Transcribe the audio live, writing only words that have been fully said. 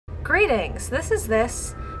Greetings, this is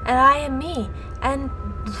this, and I am me, and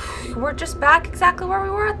we're just back exactly where we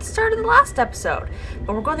were at the start of the last episode.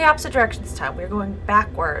 But we're going the opposite direction this time. We're going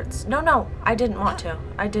backwards. No, I didn't want to.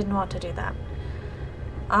 I didn't want to do that.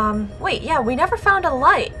 Wait, yeah, we never found a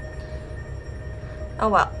light. Oh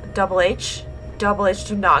well, double H,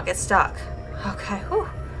 do not get stuck. Okay, whew.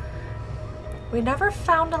 We never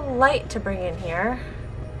found a light to bring in here.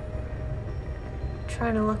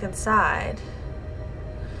 Trying to look inside.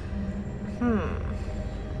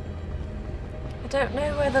 I don't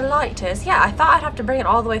know where the light is. Yeah, I thought I'd have to bring it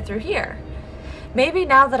all the way through here. Maybe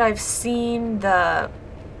now that I've seen the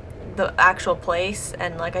actual place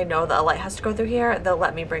and like I know that a light has to go through here, they'll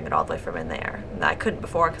let me bring it all the way from in there. And I couldn't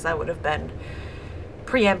before because I would have been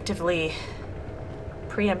preemptively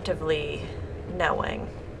knowing.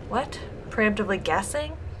 What? Preemptively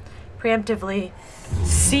guessing? Preemptively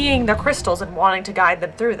seeing the crystals and wanting to guide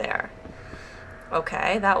them through there.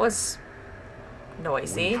 Okay, that was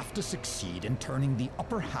noisy. We have to succeed in turning the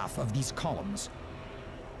upper half of these columns.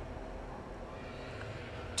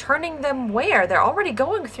 Turning them where? They're already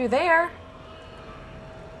going through there.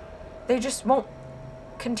 They just won't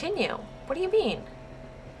continue. What do you mean?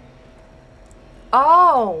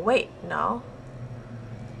 Oh, wait, no.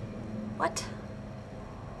 What?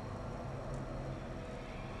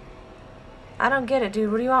 I don't get it,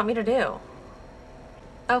 dude. What do you want me to do?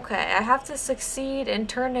 Okay, I have to succeed in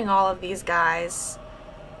turning all of these guys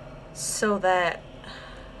so that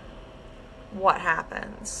what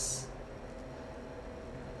happens?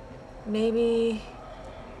 Maybe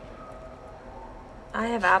I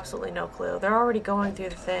have absolutely no clue. They're already going through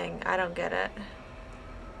the thing. I don't get it.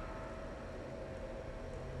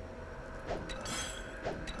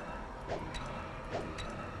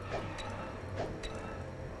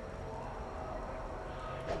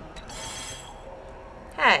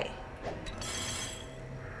 Hey.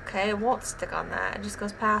 Okay, it won't stick on that. It just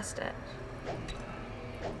goes past it.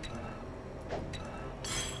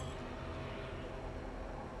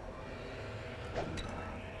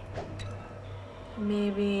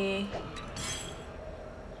 Maybe...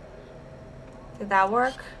 Did that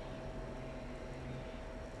work?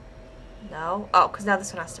 No? Oh, because now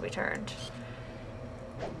this one has to be turned.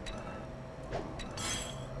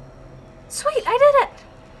 Sweet, I did it!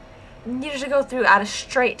 Needed to go through at a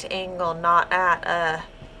straight angle, not at a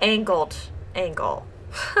angled angle.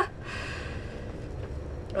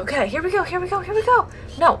 Okay, here we go.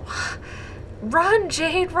 No. Run,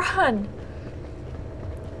 Jade, run.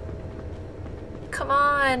 Come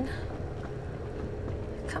on.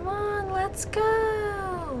 Come on, let's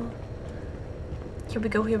go. Here we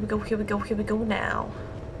go now.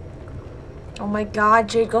 Oh my god,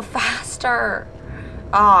 Jade, go faster.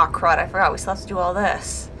 Aw, crud, I forgot we still have to do all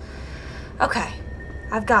this. Okay,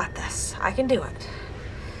 I've got this. I can do it.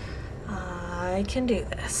 I can do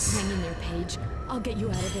this. Hang in there, Paige. I'll get you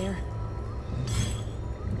out of there.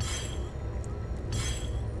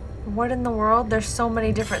 What in the world? There's so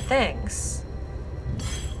many different things.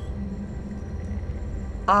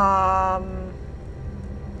 I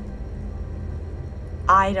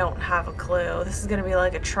don't have a clue. This is gonna be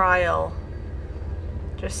like a trial.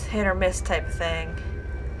 Just hit or miss type of thing.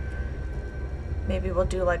 Maybe we'll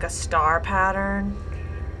do like a star pattern.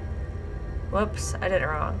 Whoops, I did it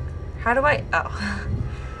wrong. How do I... Oh.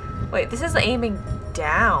 Wait, this is aiming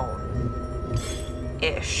down-ish.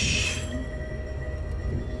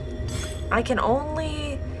 I can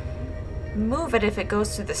only move it if it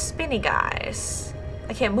goes through the spinny guys.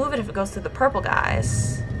 I can't move it if it goes through the purple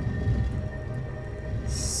guys.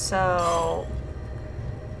 So...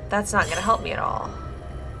 that's not gonna help me at all.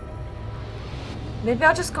 Maybe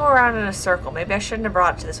I'll just go around in a circle. Maybe I shouldn't have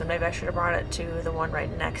brought it to this one. Maybe I should have brought it to the one right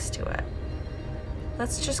next to it.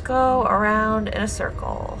 Let's just go around in a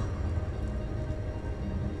circle.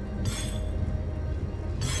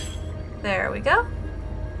 There we go.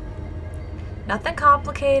 Nothing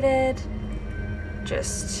complicated.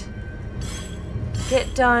 Just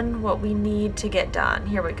get done what we need to get done.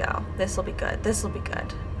 Here we go. This will be good. This will be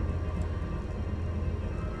good.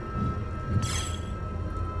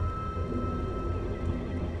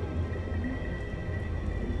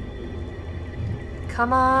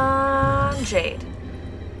 Come on, Jade.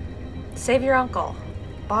 Save your uncle.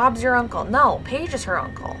 Bob's your uncle. No, Paige is her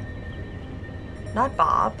uncle. Not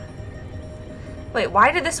Bob. Wait,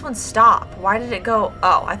 why did this one stop? Why did it go...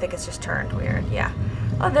 Oh, I think it's just turned weird. Yeah.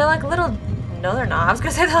 Oh, they're like little... No, they're not. I was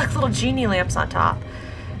gonna say they're like little genie lamps on top.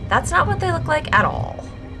 That's not what they look like at all.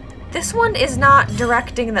 This one is not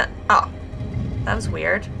directing the... Oh. That was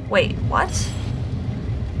weird. Wait, what?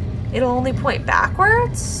 It'll only point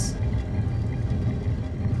backwards?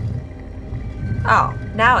 Oh,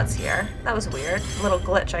 now it's here. That was weird. A little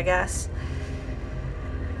glitch, I guess.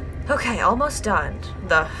 Okay, almost done.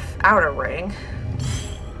 The outer ring.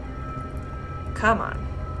 Come on.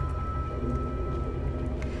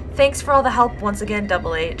 Thanks for all the help once again,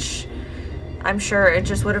 Double H. I'm sure it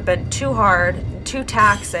just would have been too hard, too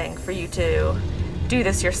taxing for you to do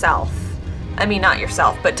this yourself. I mean, not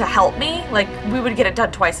yourself, but to help me? Like, we would get it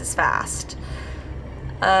done twice as fast.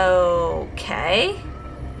 Okay.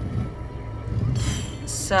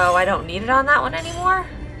 So I don't need it on that one anymore?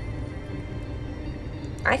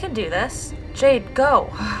 I can do this. Jade,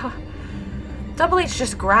 go. Double H,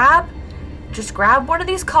 just grab one of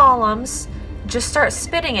these columns. Just start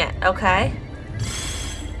spinning it, okay?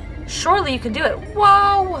 Surely you can do it.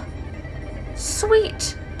 Whoa!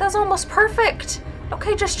 Sweet. That's almost perfect.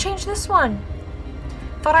 Okay, just change this one.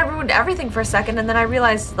 Thought I ruined everything for a second, and then I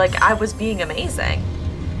realized, like, I was being amazing.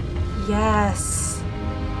 Yes.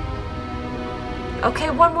 Okay,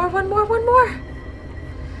 one more.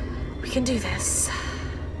 We can do this.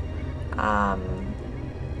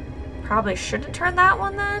 Probably shouldn't turn that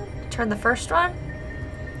one then. Turn the first one.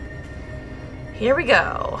 Here we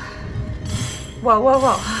go.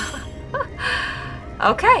 Whoa.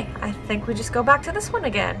 Okay, I think we just go back to this one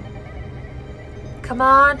again. Come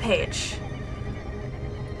on, Pey'j.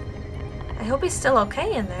 I hope he's still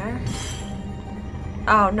okay in there.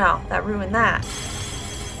 Oh no, that ruined that.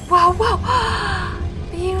 Whoa.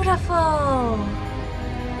 Beautiful.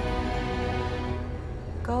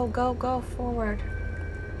 Go forward.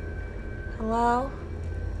 Hello?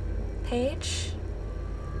 Pey'j?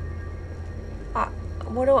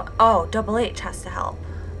 What do I... Oh, Double H has to help.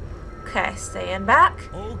 Okay, stay in back.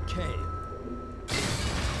 Okay.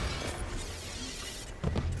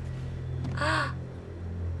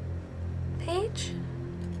 Pey'j?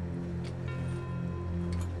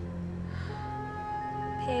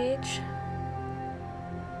 Pey'j?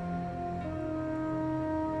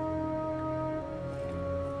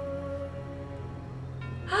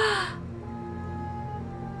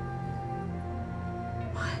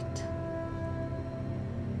 What?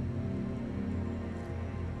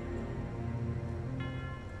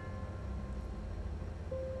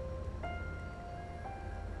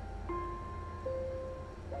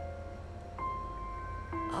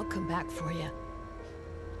 I'll come back for you.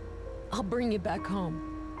 I'll bring you back home.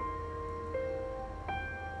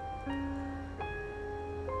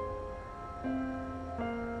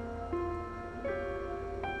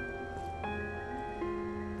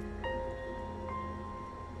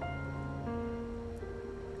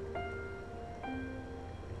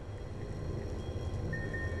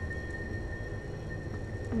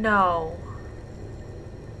 No.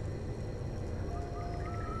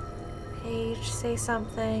 Pey'j, say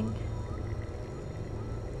something.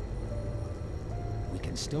 We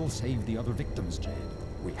can still save the other victims, Jade.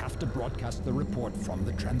 We have to broadcast the report from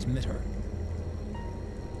the transmitter.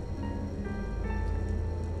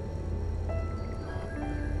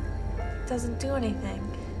 Doesn't do anything.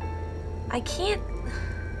 I can't...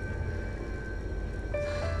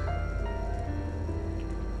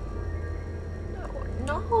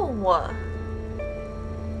 No.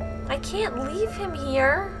 I can't leave him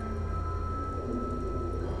here.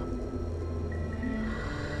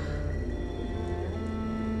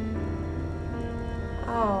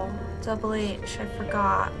 Oh, Double H, I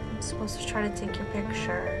forgot. I'm supposed to try to take your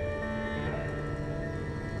picture.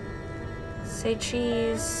 Say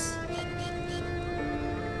cheese.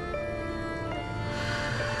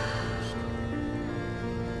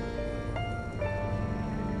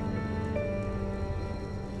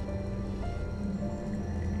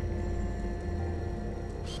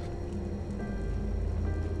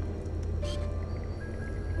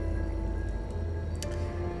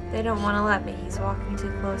 They don't want to let me. He's walking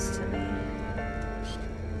too close to me.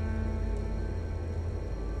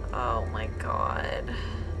 Oh my god.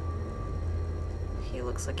 He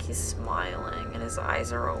looks like he's smiling and his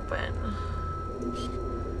eyes are open.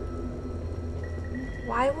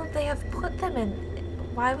 Why would they have put them in?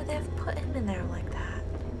 Why would they have put him in there like that?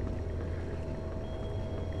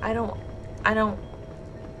 I don't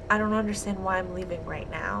understand why I'm leaving right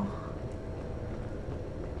now.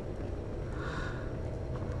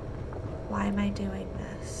 Why am I doing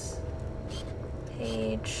this?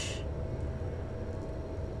 Pey'j.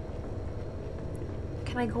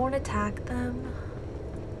 Can I go and attack them?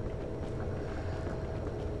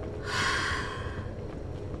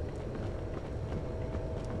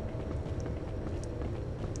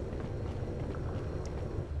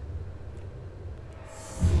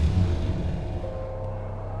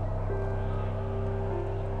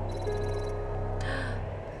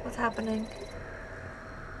 What's happening?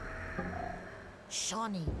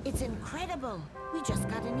 Shawnee, it's incredible. We just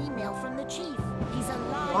got an email from the chief. He's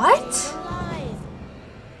alive. What? He's alive.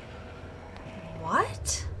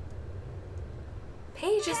 What?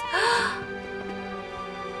 Pey'j is...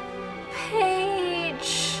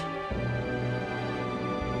 Pey'j!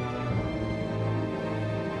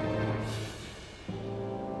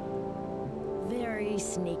 Very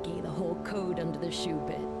sneaky, the whole code under the shoe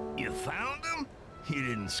bit. You found them? You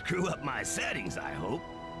didn't screw up my settings, I hope.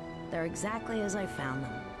 They're exactly as I found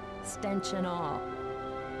them. Stench and all.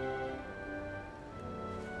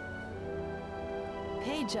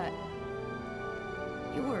 Pey'j,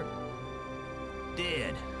 you were...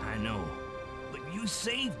 Dead, I know. But you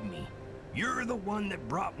saved me. You're the one that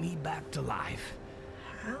brought me back to life.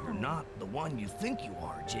 You're not the one you think you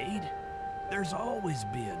are, Jade. There's always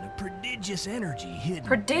been a prodigious energy hidden.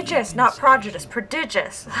 Prodigious, deep not inside prodigious. you.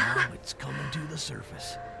 Prodigious. Now it's coming to the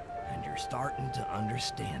surface, and you're starting to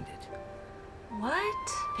understand it. What?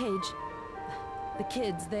 Pey'j, the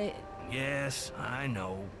kids, they... Yes, I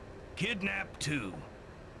know. Kidnapped too.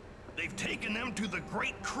 They've taken them to the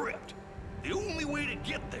Great Crypt. The only way to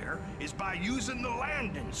get there is by using the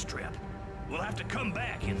landing strip. We'll have to come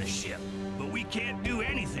back in the ship, but we can't do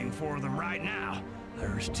anything for them right now.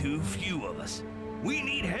 There's too few of us. We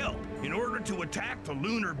need help in order to attack the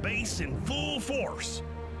lunar base in full force.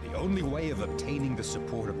 The only way of obtaining the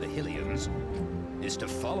support of the Hylians is to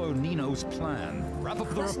follow Nino's plan. Wrap up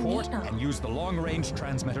the Who's report Nino? and use the long-range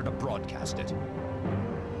transmitter to broadcast it.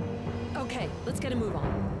 Okay, let's get a move on.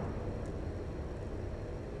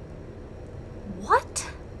 What?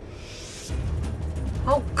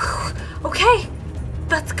 Oh, okay.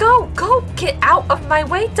 Let's go. Go. Get out of my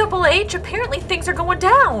way, Double H. Apparently things are going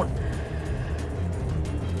down.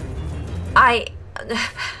 I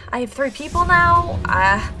have 3 people now.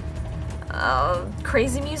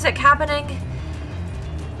 Crazy music happening.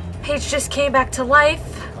 Pey'j just came back to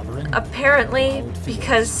life. Apparently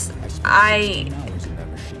because I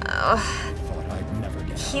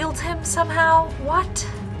healed him somehow. What?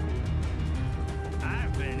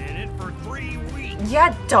 I've been in it for 3 weeks.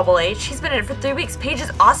 Yeah, Double H. He's been in it for 3 weeks. Pey'j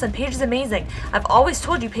is awesome. Pey'j is amazing. I've always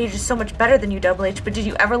told you Pey'j is so much better than you, Double H, but did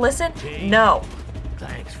you ever listen? No.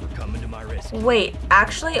 Thanks for coming to my rescue. Wait,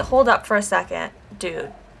 actually, hold up for a second.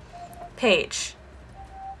 Dude. Pey'j.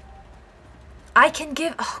 I can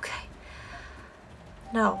give... Okay.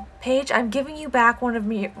 No. Pey'j, I'm giving you back one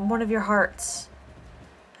of your hearts.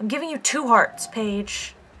 I'm giving you 2 hearts,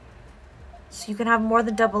 Pey'j. So you can have more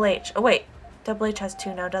than Double H. Oh, wait. Double H has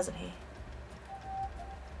 2 now, doesn't he?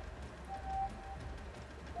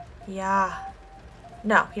 Yeah.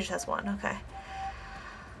 No, he just has 1. Okay.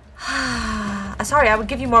 Sorry, I would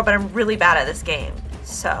give you more, but I'm really bad at this game.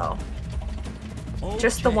 So,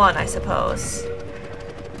 just the 1, I suppose.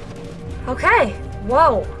 Okay.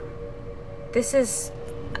 Whoa. This is...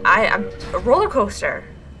 I'm a roller coaster.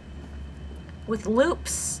 With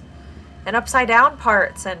loops. And upside down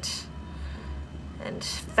parts. And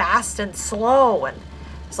fast and slow. And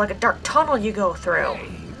it's like a dark tunnel you go through.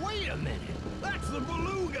 Hey, wait a minute. That's the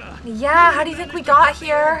beluga. Yeah, how do you think we got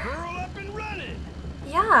here? Girl up and running.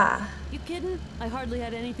 Yeah. You kidding? I hardly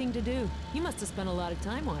had anything to do. You must have spent a lot of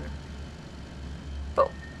time on her.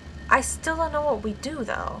 But I still don't know what we do,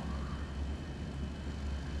 though.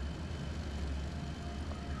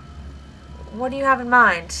 What do you have in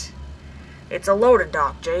mind? It's a loading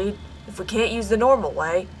dock, Jade. If we can't use the normal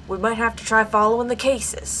way, we might have to try following the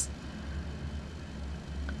cases.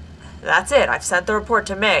 That's it. I've sent the report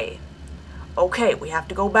to May. Okay, we have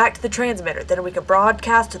to go back to the transmitter. Then we can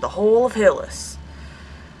broadcast to the whole of Hillis.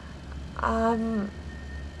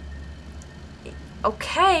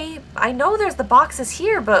 Okay. I know there's the boxes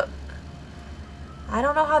here, but I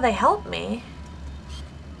don't know how they help me.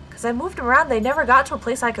 Because I moved them around. They never got to a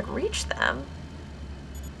place I could reach them.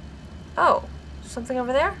 Oh. Something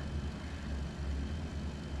over there?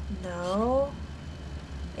 No.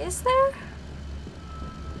 Is there?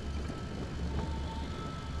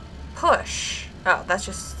 Push. Oh, that's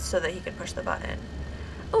just so that he can push the button.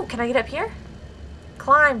 Oh, can I get up here?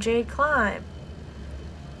 Climb, Jade, climb.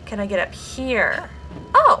 Can I get up here?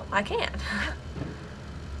 Oh, I can.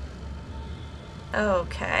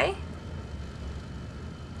 Okay.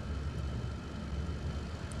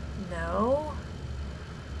 No.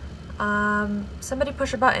 Somebody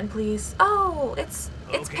push a button, please. Oh, it's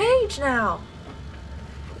Okay. Pey'j now.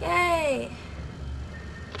 Yay.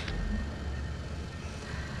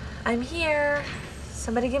 I'm here.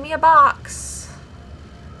 Somebody give me a box.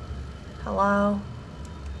 Hello?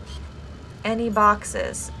 Any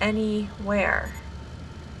boxes? Anywhere?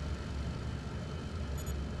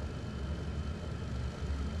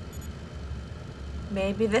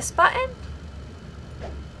 Maybe this button?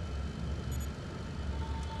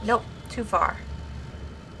 Nope, too far.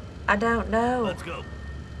 I don't know. Let's go.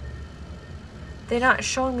 They're not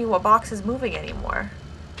showing me what box is moving anymore.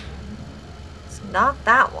 It's not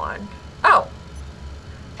that one. Oh!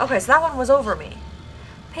 Okay, so that one was over me.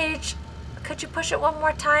 Paige, could you push it one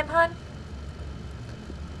more time, hun?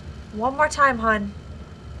 One more time, hun.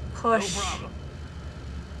 Push. No problem.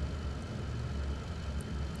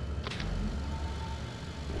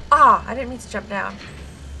 Ah, I didn't mean to jump down.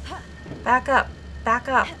 Back up. Back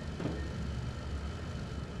up.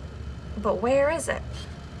 But where is it?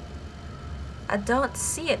 I don't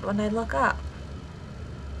see it when I look up.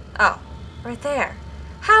 Oh, right there.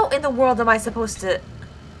 How in the world am I supposed to...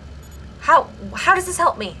 How does this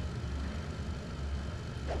help me?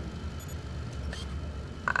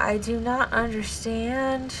 I do not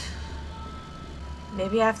understand.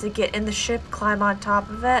 Maybe I have to get in the ship, climb on top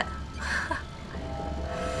of it.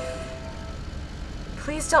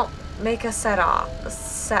 Please don't make us set off.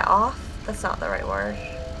 Set off? That's not the right word.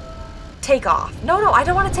 Take off. No, I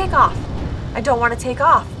don't want to take off. I don't want to take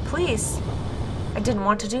off. Please. I didn't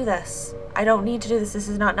want to do this. I don't need to do this. This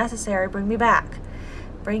is not necessary. Bring me back.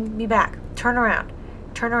 Bring me back. Turn around.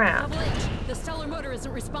 Turn around. Double H, the stellar motor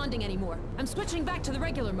isn't responding anymore. I'm switching back to the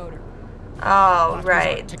regular motor. Oh, That was our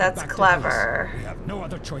right. ticket That's back to clever. Earth. We have no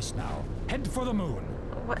other choice now. Head for the moon.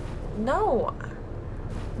 What? No.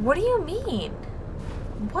 What do you mean?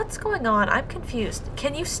 What's going on? I'm confused.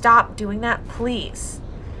 Can you stop doing that, please?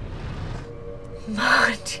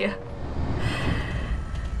 Dear.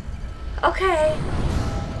 Okay.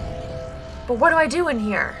 But what do I do in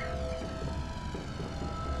here?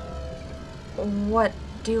 What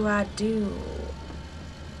do I do?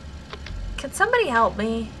 Can somebody help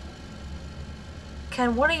me?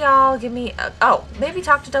 Can one of y'all give me oh, maybe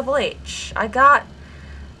talk to Double H. I got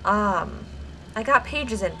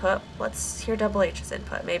Pey'j's input. Let's hear Double H's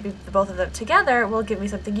input. Maybe the both of them together will give me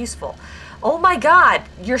something useful. Oh my god,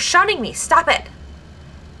 you're shunning me. Stop it.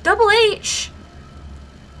 Double H.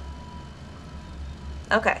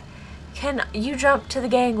 Okay. Can you jump to the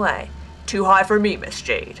gangway? Too high for me, Miss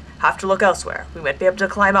Jade. Have to look elsewhere. We might be able to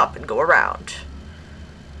climb up and go around.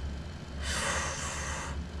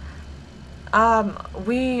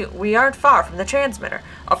 We aren't far from the transmitter.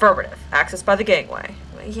 Affirmative. Access by the gangway.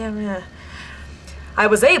 Yeah. I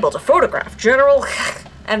was able to photograph General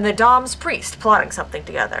and the Dom's priest plotting something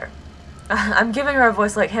together. I'm giving her a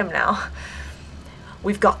voice like him now.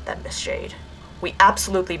 We've got them, Miss Jade. We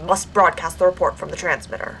absolutely must broadcast the report from the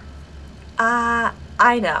transmitter.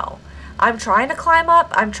 I know. I'm trying to climb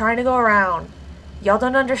up. I'm trying to go around. Y'all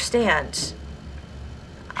don't understand.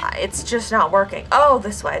 It's just not working. Oh,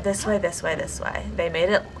 this way, this way, this way, this way. They made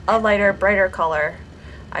it a lighter, brighter color.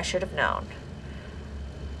 I should have known.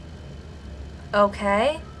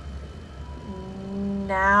 Okay.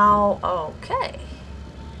 Now, okay.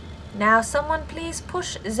 Now someone please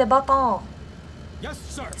push the button. Yes,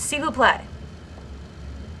 sir. S'il vous plaît.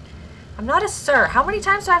 I'm not a sir. How many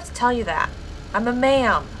times do I have to tell you that? I'm a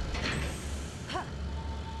ma'am.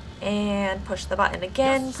 And push the button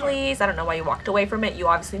again, Yes, sir. please. I don't know why you walked away from it. You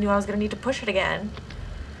obviously knew I was going to need to push it again.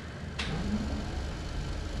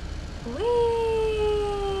 Whee!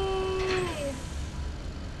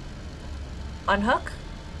 Unhook?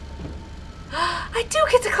 I do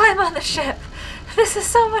get to climb on the ship! This is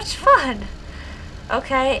so much fun!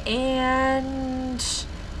 Okay, and...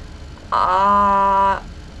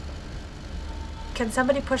 can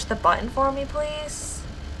somebody push the button for me, please?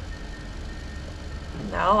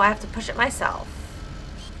 No, I have to push it myself.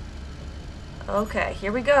 Okay,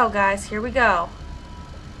 here we go, guys. Here we go.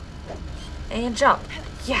 And jump.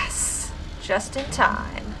 Yes! Just in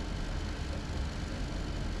time.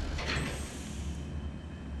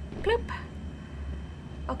 Bloop.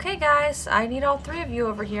 Okay, guys. I need all three of you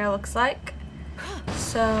over here, looks like.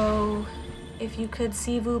 So, if you could,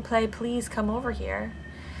 s'il vous plaît, please come over here.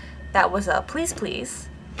 That was a please, please.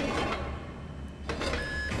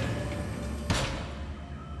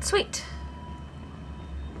 Sweet.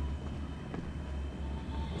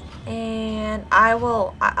 And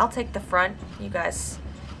I'll take the front. You guys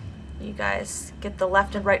get the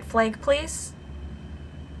left and right flank, please.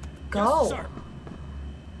 Go. Yes, sir.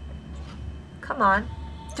 Come on.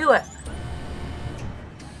 Do it.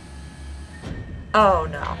 Oh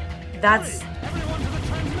no. That's...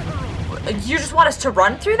 You just want us to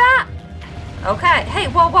run through that? Okay. Hey,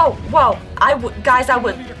 whoa, whoa, whoa. Guys, I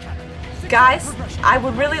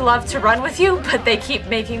would really love to run with you, but they keep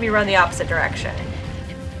making me run the opposite direction.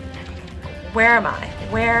 Where am I?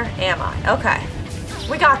 Where am I? Okay.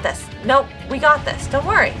 We got this. Nope, we got this. Don't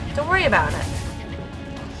worry. Don't worry about it.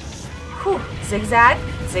 Whew. Zigzag.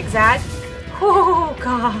 Zigzag. Oh,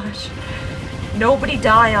 gosh. Nobody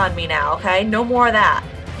die on me now, okay? No more of that.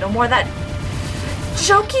 No more of that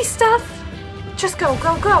jokey stuff. Just go,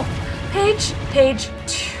 go, go. Pey'j, Pey'j.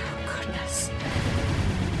 Goodness.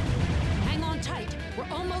 Hang on tight. We're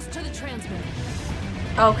almost to the transmitter.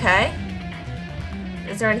 Okay.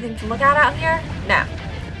 Is there anything to look at out here? No.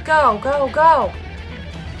 Go, go, go.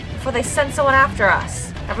 Before they send someone after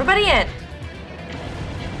us. Everybody in.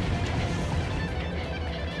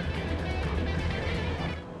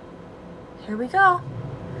 Here we go.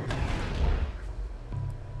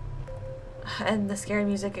 And the scary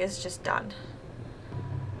music is just done.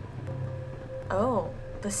 Oh,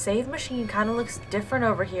 the save machine kind of looks different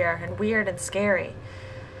over here and weird and scary.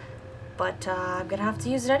 But I'm gonna have to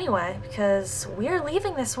use it anyway because we're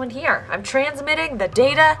leaving this one here. I'm transmitting the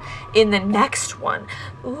data in the next one.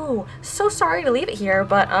 Ooh, so sorry to leave it here,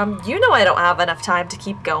 but you know I don't have enough time to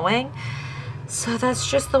keep going. So that's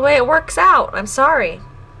just the way it works out. I'm sorry.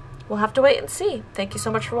 We'll have to wait and see. Thank you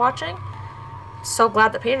so much for watching. So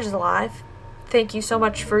glad that pey'j is alive. Thank you so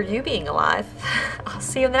much for you being alive. I'll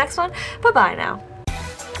see you in the next one. Bye-bye now.